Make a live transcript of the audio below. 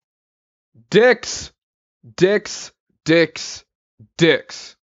Dicks, dicks, dicks,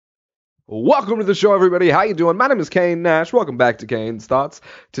 dicks. Welcome to the show, everybody. How you doing? My name is Kane Nash. Welcome back to Kane's Thoughts.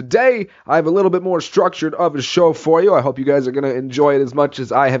 Today, I have a little bit more structured of a show for you. I hope you guys are going to enjoy it as much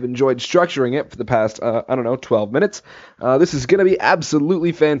as I have enjoyed structuring it for the past, 12 minutes. This is going to be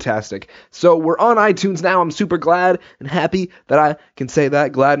absolutely fantastic. So, we're on iTunes now. I'm super glad and happy that I can say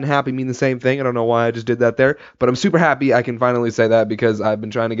that. Glad and happy mean the same thing. I don't know why I just did that there, but I'm super happy I can finally say that because I've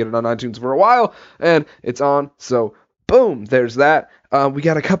been trying to get it on iTunes for a while, and it's on, so boom, there's that. We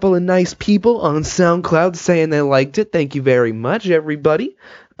got a couple of nice people on SoundCloud saying they liked it. Thank you very much, everybody.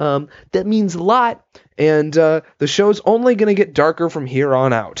 That means a lot. And the show's only going to get darker from here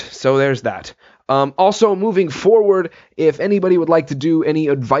on out. So there's that. Also, moving forward, if anybody would like to do any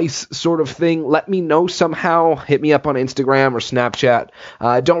advice sort of thing, let me know somehow. Hit me up on Instagram or Snapchat.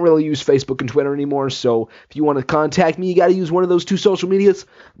 I don't really use Facebook and Twitter anymore, so if you want to contact me, you got to use one of those two social medias.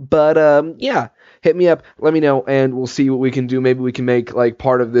 But, yeah. Hit me up, let me know, and we'll see what we can do. Maybe we can make, like,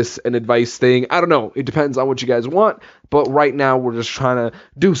 part of this an advice thing. I don't know. It depends on what you guys want. But right now, we're just trying to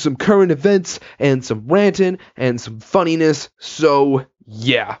do some current events and some ranting and some funniness. So,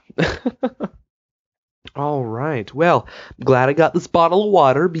 yeah. All right. Well, I'm glad I got this bottle of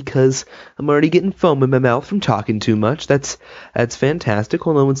water because I'm already getting foam in my mouth from talking too much. That's fantastic.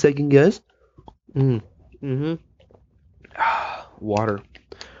 Hold on one second, guys. Water.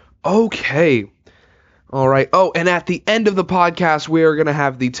 Okay. All right. Oh, and at the end of the podcast, we are going to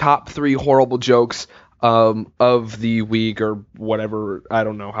have the top 3 horrible jokes of the week or whatever. I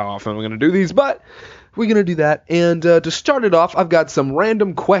don't know how often we're going to do these, but we're going to do that. And to start it off, I've got some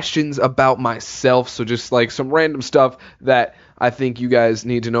random questions about myself. So just like some random stuff that I think you guys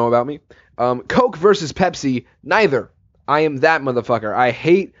need to know about me. Coke versus Pepsi, neither. I am that motherfucker. I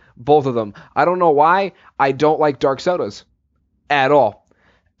hate both of them. I don't know why. I don't like dark sodas at all.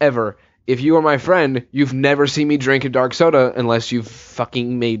 Ever. If you are my friend, you've never seen me drink a dark soda unless you've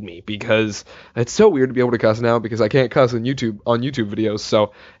fucking made me, because it's so weird to be able to cuss now because I can't cuss on YouTube videos.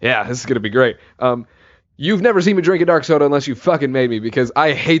 So yeah, this is gonna be great. You've never seen me drink a dark soda unless you fucking made me, because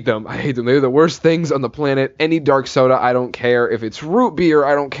I hate them. I hate them. They're the worst things on the planet. Any dark soda, I don't care if it's root beer.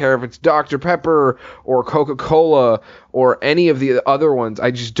 I don't care if it's Dr. Pepper or Coca-Cola or any of the other ones. I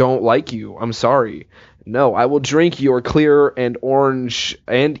just don't like you. I'm sorry. No, I will drink your clear and orange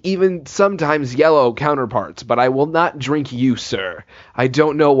and even sometimes yellow counterparts, but I will not drink you, sir. I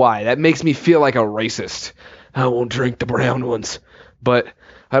don't know why. That makes me feel like a racist. I won't drink the brown ones. But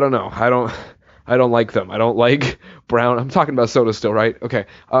I don't know. I don't like them. I don't like brown. I'm talking about soda still, right? Okay.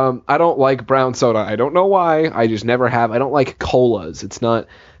 I don't like brown soda. I don't know why. I just never have. I don't like colas. It's not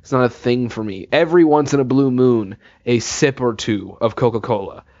a thing for me. Every once in a blue moon, a sip or two of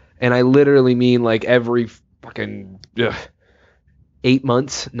Coca-Cola. And I literally mean like every fucking 8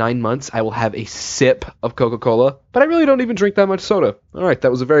 months, 9 months, I will have a sip of Coca-Cola. But I really don't even drink that much soda. All right,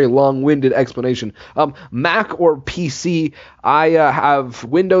 that was a very long-winded explanation. Mac or PC, I have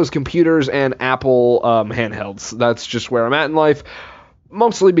Windows computers and Apple handhelds. That's just where I'm at in life.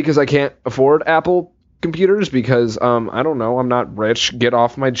 Mostly because I can't afford Apple computers because, I don't know, I'm not rich. Get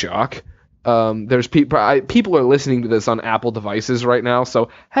off my jock. There's people are listening to this on Apple devices right now, so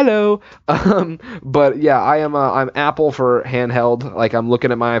hello. But yeah, I'm Apple for handheld. Like, I'm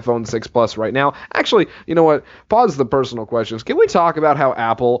looking at my iPhone 6 Plus right now. Actually, you know what? Pause the personal questions. Can we talk about how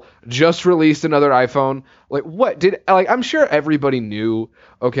Apple just released another iPhone? Like, I'm sure everybody knew,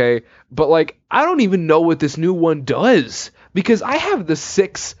 okay? But like, I don't even know what this new one does because I have the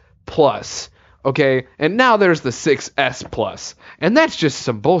 6 Plus, okay? And now there's the 6S Plus, and that's just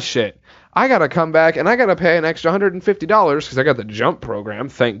some bullshit. I gotta come back and I gotta pay an extra $150 because I got the Jump program.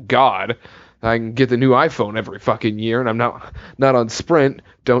 Thank God. I can get the new iPhone every fucking year, and I'm not on Sprint.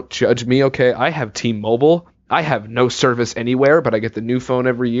 Don't judge me, okay? I have T-Mobile. I have no service anywhere, but I get the new phone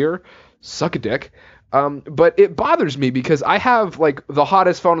every year. Suck a dick. But it bothers me because I have like the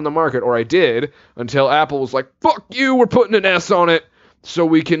hottest phone in the market, or I did, until Apple was like, "Fuck you, we're putting an S on it," so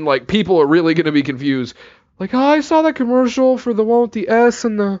we can like people are really gonna be confused. Like, oh, I saw that commercial for the one with the S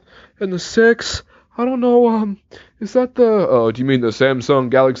and the 6. I don't know, is that do you mean the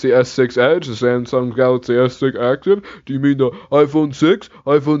Samsung Galaxy S6 Edge, the Samsung Galaxy S6 Active? Do you mean the iPhone 6,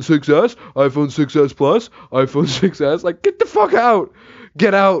 iPhone 6S, iPhone 6S Plus, iPhone 6S? Like, get the fuck out.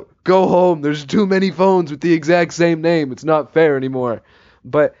 Get out. Go home. There's too many phones with the exact same name. It's not fair anymore.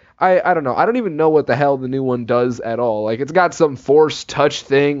 But I don't know. I don't even know what the hell the new one does at all. Like, it's got some Force Touch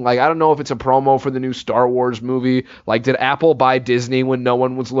thing. Like, I don't know if it's a promo for the new Star Wars movie. Like, did Apple buy Disney when no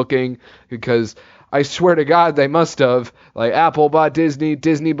one was looking? Because I swear to God, they must have. Like, Apple bought Disney,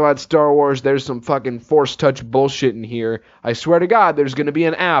 Disney bought Star Wars, there's some fucking Force touch bullshit in here. I swear to God, there's gonna be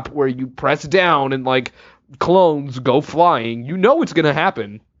an app where you press down and, like, clones go flying. You know it's gonna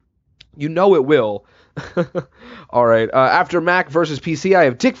happen. You know it will. All right. After Mac versus PC, I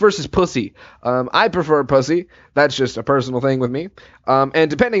have Dick versus Pussy. I prefer Pussy. That's just a personal thing with me. And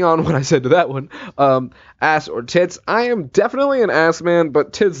depending on what I said to that one, ass or tits, I am definitely an ass man,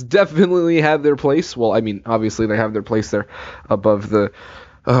 but tits definitely have their place. Well, I mean, obviously they have their place there above the...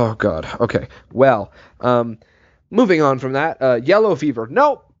 Oh, God. Okay. Well, moving on from that, yellow fever.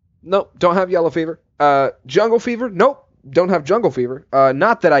 Nope, don't have yellow fever. Jungle fever. Nope. Don't have jungle fever.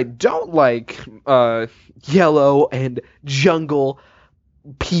 Not that I don't like yellow and jungle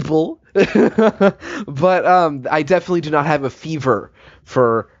people, but I definitely do not have a fever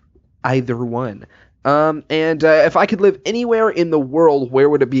for either one. And if I could live anywhere in the world, where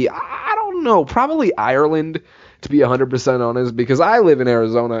would it be? I don't know. Probably Ireland, to be 100% honest, because I live in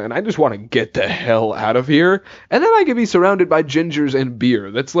Arizona and I just want to get the hell out of here. And then I could be surrounded by gingers and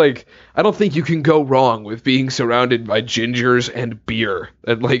beer. That's like, I don't think you can go wrong with being surrounded by gingers and beer.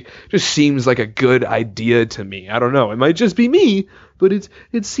 That like just seems like a good idea to me. I don't know. It might just be me, but it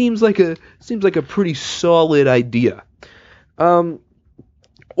seems like a pretty solid idea.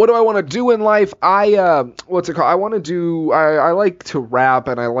 What do I want to do in life? What's it called? I like to rap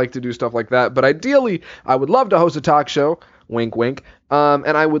and I like to do stuff like that, but ideally, I would love to host a talk show, wink, wink,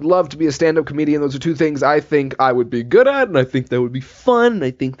 and I would love to be a stand-up comedian. Those are two things I think I would be good at, and I think that would be fun, and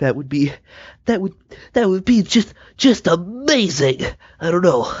I think that would be just amazing. I don't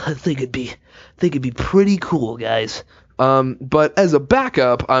know. I think it'd be pretty cool, guys. But as a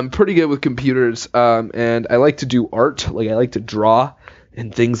backup, I'm pretty good with computers, and I like to do art, like I like to draw,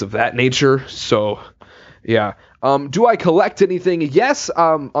 and things of that nature. So, yeah. Do I collect anything? Yes,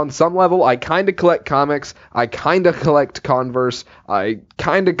 on some level. I kind of collect comics. I kind of collect Converse. I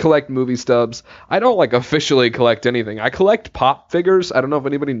kind of collect movie stubs. I don't, like, officially collect anything. I collect pop figures. I don't know if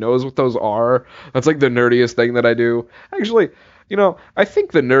anybody knows what those are. That's, like, the nerdiest thing that I do. Actually, you know, I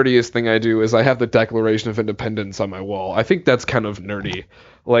think the nerdiest thing I do is I have the Declaration of Independence on my wall. I think that's kind of nerdy.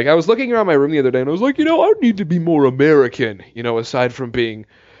 Like, I was looking around my room the other day, and I was like, you know, I need to be more American, you know, aside from being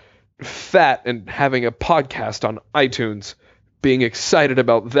fat and having a podcast on iTunes, being excited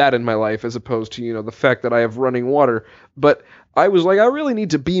about that in my life, as opposed to, you know, the fact that I have running water. But I was like, I really need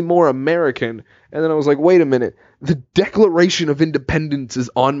to be more American. And then I was like, wait a minute, the Declaration of Independence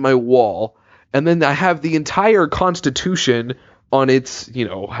is on my wall, and then I have the entire Constitution on its, you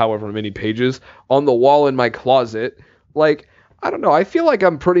know, however many pages, on the wall in my closet. Like, I don't know. I feel like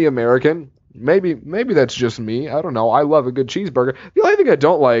I'm pretty American. Maybe that's just me. I don't know. I love a good cheeseburger. The only thing I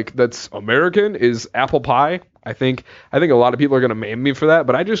don't like that's American is apple pie. I think a lot of people are going to maim me for that,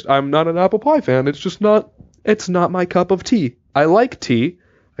 but I'm not an apple pie fan. It's not my cup of tea. I like tea.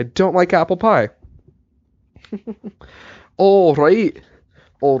 I don't like apple pie. All right.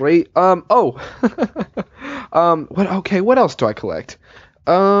 What else do I collect?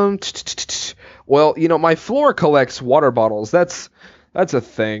 Well, you know, my floor collects water bottles. That's a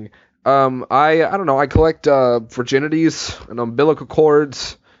thing. I don't know. I collect Virginities and umbilical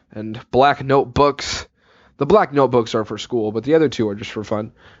cords and black notebooks. The black notebooks are for school, but the other two are just for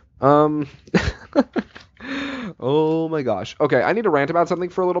fun. Oh my gosh. Okay, I need to rant about something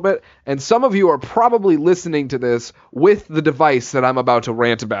for a little bit, and some of you are probably listening to this with the device that I'm about to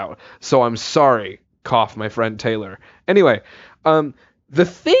rant about. So I'm sorry. Cough, my friend Taylor. Anyway, the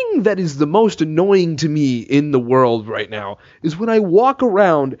thing that is the most annoying to me in the world right now is when I walk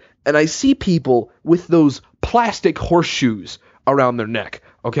around and I see people with those plastic horseshoes around their neck,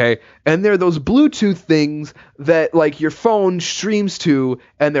 okay? And they're those Bluetooth things that, like, your phone streams to,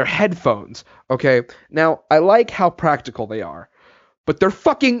 and they're headphones, okay? Now, I like how practical they are, but they're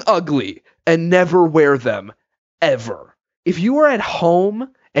fucking ugly, and never wear them, ever. If you are at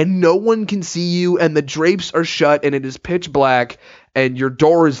home and no one can see you, and the drapes are shut, and it is pitch black, and your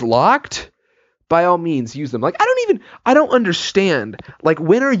door is locked, by all means, use them. Like, I don't understand. Like,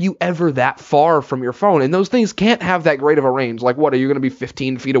 when are you ever that far from your phone? And those things can't have that great of a range. Like, what, are you going to be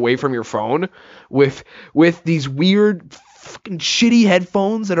 15 feet away from your phone with these weird fucking shitty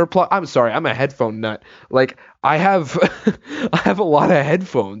headphones that are I'm sorry, I'm a headphone nut. Like, I have a lot of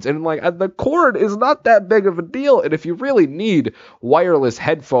headphones, and like the cord is not that big of a deal. And if you really need wireless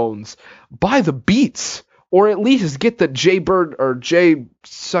headphones, buy the Beats. Or at least get the Jaybird or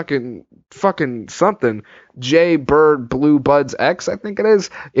J-sucking fucking something. Jaybird Blue Buds X, I think it is.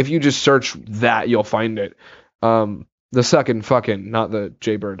 If you just search that, you'll find it. The sucking fucking, not the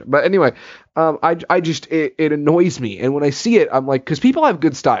Jaybird. But anyway, I just, it annoys me. And when I see it, I'm like, because people have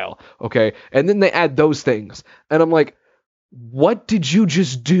good style, okay? And then they add those things. And I'm like, what did you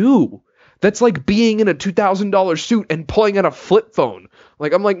just do? That's like being in a $2,000 suit and pulling out a flip phone.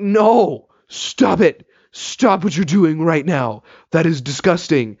 Like, I'm like, no, stop it. Stop what you're doing right now. That is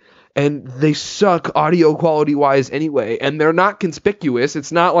disgusting. And they suck audio quality wise anyway, and they're not conspicuous.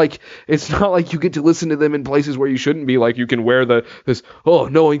 It's not like you get to listen to them in places where you shouldn't be. Like you can wear this, oh,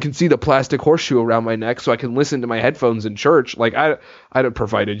 no one can see the plastic horseshoe around my neck, so I can listen to my headphones in church. Like I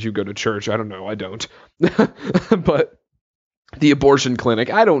provided you go to church. I don't know, I don't. But the abortion clinic,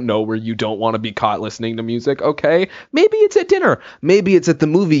 I don't know where you don't want to be caught listening to music, okay? Maybe it's at dinner. Maybe it's at the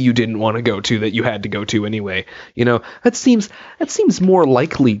movie you didn't want to go to that you had to go to anyway. You know, that seems more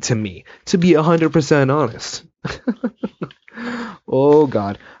likely to me, to be 100% honest. Oh,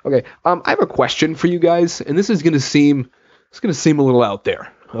 God. Okay, I have a question for you guys, and this is going to seem a little out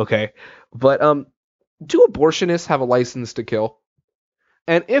there, okay? But do abortionists have a license to kill?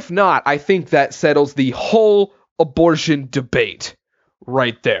 And if not, I think that settles the whole abortion debate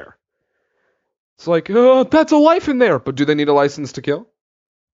right there. It's like, that's a life in there, but do they need a license to kill?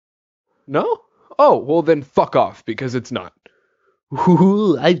 No? Oh, well then fuck off, because it's not.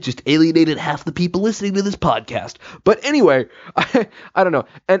 Ooh, I've just alienated half the people listening to this podcast. But anyway, I don't know.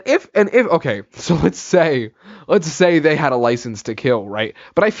 And if okay, so let's say they had a license to kill, right?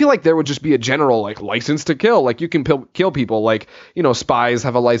 But I feel like there would just be a general like license to kill. Like you can kill people, like, you know, spies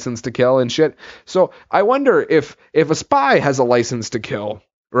have a license to kill and shit. So I wonder if a spy has a license to kill,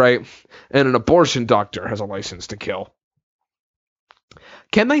 right? And an abortion doctor has a license to kill.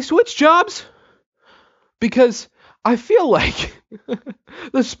 Can they switch jobs? Because I feel like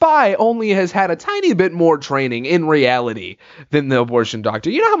the spy only has had a tiny bit more training in reality than the abortion doctor.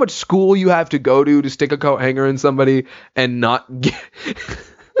 You know how much school you have to go to stick a coat hanger in somebody and not get...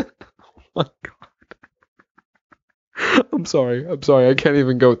 Oh my God. I'm sorry. I can't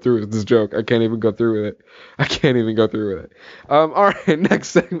even go through with this joke. I can't even go through with it. All right, next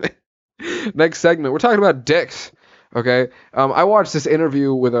segment. We're talking about dicks. Okay, I watched this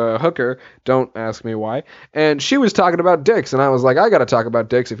interview with a hooker, don't ask me why, and she was talking about dicks, and I was like, I gotta talk about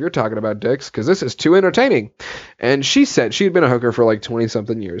dicks if you're talking about dicks, because this is too entertaining. And she said, she had been a hooker for like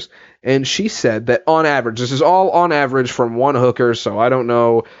 20-something years, and she said that on average, this is all on average from one hooker, so I don't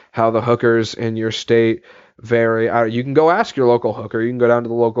know how the hookers in your state vary. You can go ask your local hooker, you can go down to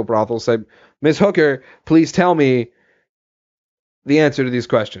the local brothel, say, Miss Hooker, please tell me the answer to these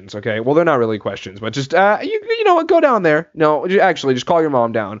questions, okay? Well, they're not really questions, but just, you know what, go down there. No, actually, just call your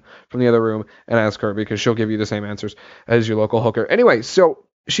mom down from the other room and ask her, because she'll give you the same answers as your local hooker. Anyway, so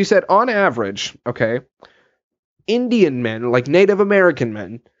she said, on average, okay, Indian men, like Native American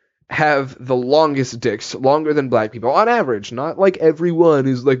men, have the longest dicks, longer than black people, on average. Not like everyone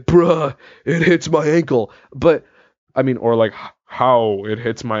is like, bruh, it hits my ankle. But, I mean, or like, how it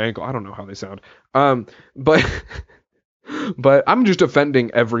hits my ankle. I don't know how they sound. But... But I'm just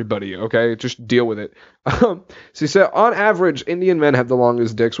offending everybody, okay? Just deal with it. So he said, on average, Indian men have the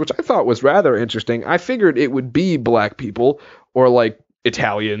longest dicks, which I thought was rather interesting. I figured it would be black people or like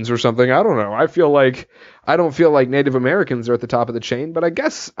Italians or something. I don't know. I don't feel like Native Americans are at the top of the chain, but I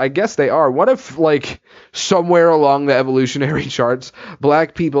guess they are. What if like somewhere along the evolutionary charts,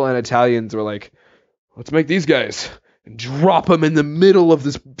 black people and Italians were like, let's make these guys and drop them in the middle of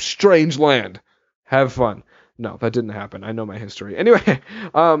this strange land. Have fun. No, that didn't happen. I know my history. Anyway,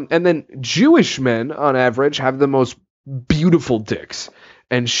 and then Jewish men, on average, have the most beautiful dicks.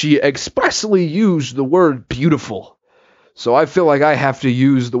 And she expressly used the word beautiful. So I feel like I have to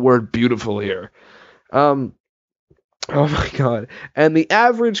use the word beautiful here. Oh my God. And the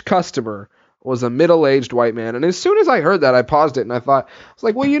average customer was a middle-aged white man. And as soon as I heard that, I paused it and I thought, I was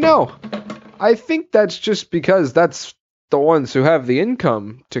like, well, you know, I think that's just because that's the ones who have the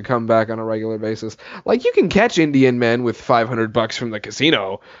income to come back on a regular basis. Like, you can catch Indian men with $500 from the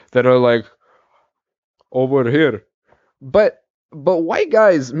casino that are like, over here. But white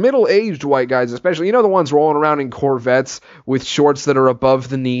guys, middle-aged white guys especially, you know, the ones rolling around in Corvettes with shorts that are above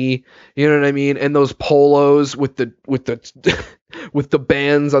the knee, you know what I mean? And those polos with the with the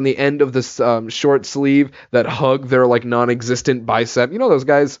bands on the end of this short sleeve that hug their like non-existent bicep. You know those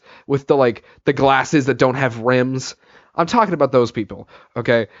guys with the glasses that don't have rims? I'm talking about those people,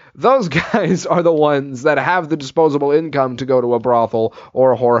 okay? Those guys are the ones that have the disposable income to go to a brothel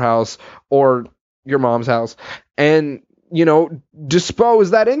or a whorehouse or your mom's house and, you know,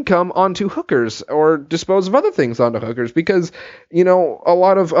 dispose that income onto hookers or dispose of other things onto hookers because, you know, a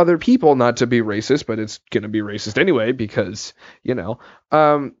lot of other people, not to be racist, but it's going to be racist anyway because, you know,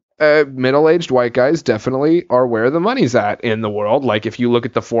 middle-aged white guys definitely are where the money's at in the world. Like if you look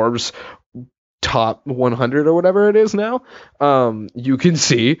at the Forbes top 100 or whatever it is now, you can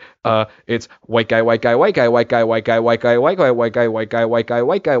see it's white guy, white guy, white guy, white guy, white guy, white guy, white guy, white guy, white guy, white guy,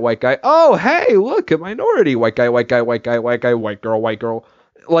 white guy, white guy. Oh, hey, look, a minority, white guy, white guy, white guy, white guy, white girl, white girl.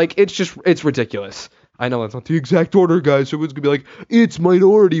 Like it's ridiculous. I know that's not the exact order, guys. So it's gonna be like it's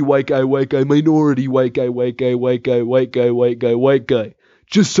minority, white guy, minority, white guy, white guy, white guy, white guy, white guy, white guy.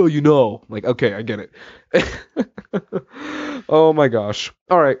 Just so you know, like, okay, I get it. Oh my gosh.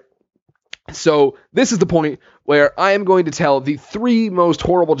 All right. So this is the point where I am going to tell the 3 most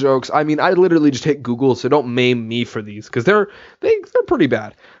horrible jokes. I mean, I literally just hit Google, so don't maim me for these because they're pretty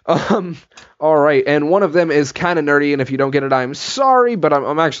bad. All right, and one of them is kind of nerdy, and if you don't get it, I'm sorry, but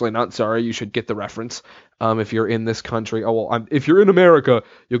I'm actually not sorry. You should get the reference. If you're in this country, if you're in America,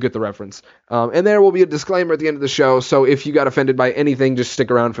 you'll get the reference. And there will be a disclaimer at the end of the show, so if you got offended by anything, just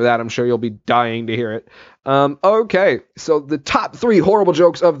stick around for that. I'm sure you'll be dying to hear it. Okay, so the top 3 horrible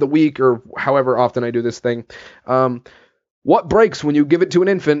jokes of the week, or however often I do this thing. What breaks when you give it to an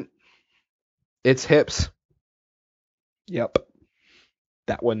infant? Its hips. Yep.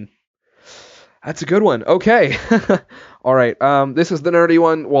 That one. That's a good one. Okay. All right. This is the nerdy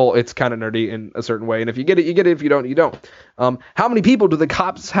one. Well, it's kind of nerdy in a certain way. And if you get it, you get it. If you don't, you don't. How many people do the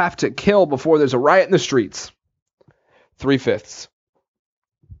cops have to kill before there's a riot in the streets? 3/5.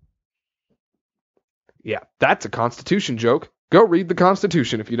 Yeah, that's a Constitution joke. Go read the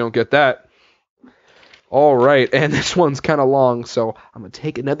Constitution if you don't get that. All right. And this one's kind of long, so I'm going to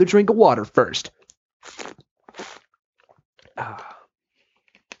take another drink of water first.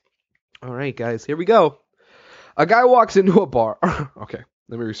 All right, guys, here we go. A guy walks into a bar. Okay,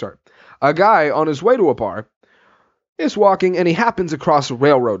 let me restart. A guy on his way to a bar is walking, and he happens across a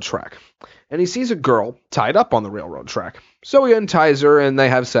railroad track. And he sees a girl tied up on the railroad track. So he unties her, and they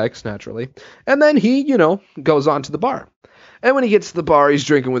have sex, naturally. And then he, goes on to the bar. And when he gets to the bar, he's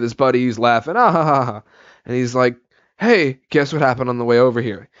drinking with his buddy. He's laughing. Ah, ha, ha, ha. And he's like, hey, guess what happened on the way over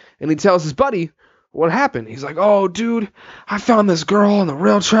here? And he tells his buddy what happened. He's like, oh, dude, I found this girl on the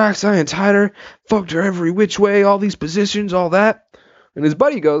rail tracks. I untied her, fucked her every which way, all these positions, all that. And his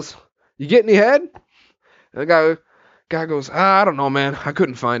buddy goes, you get any head? And the guy goes, I don't know, man. I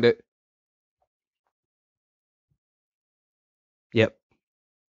couldn't find it. Yep.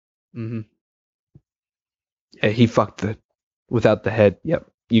 Mm-hmm. Yeah, he fucked without the head. Yep.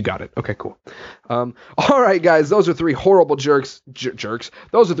 You got it. Okay, cool. All right, guys. Those are 3 horrible jerks.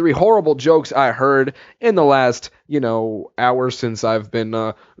 Those are 3 horrible jokes I heard in the last, hour since I've been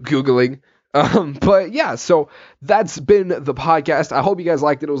Googling. But yeah, so that's been the podcast. I hope you guys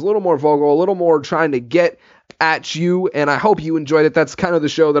liked it. It was a little more vulgar, a little more trying to get at you, and I hope you enjoyed it. That's kind of the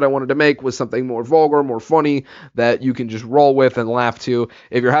show that I wanted to make, was something more vulgar, more funny, that you can just roll with and laugh to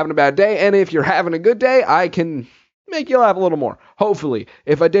if you're having a bad day. And if you're having a good day, I can make you laugh a little more. Hopefully.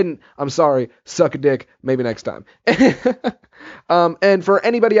 If I didn't, I'm sorry. Suck a dick. Maybe next time. And for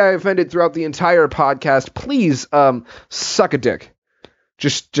anybody I offended throughout the entire podcast, please suck a dick.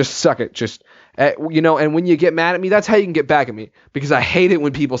 Just suck it. Just, and when you get mad at me, that's how you can get back at me. Because I hate it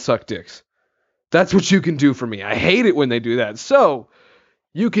when people suck dicks. That's what you can do for me. I hate it when they do that. So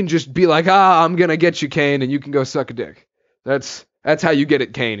you can just be like, I'm going to get you, Kane, and you can go suck a dick. That's how you get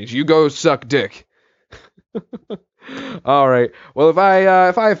it, Kane, is you go suck dick. All right. Well, if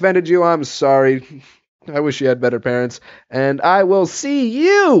I offended you, I'm sorry. I wish you had better parents. And I will see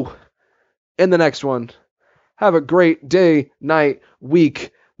you in the next one. Have a great day, night,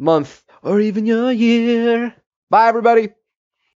 week, month, or even your year. Bye, everybody.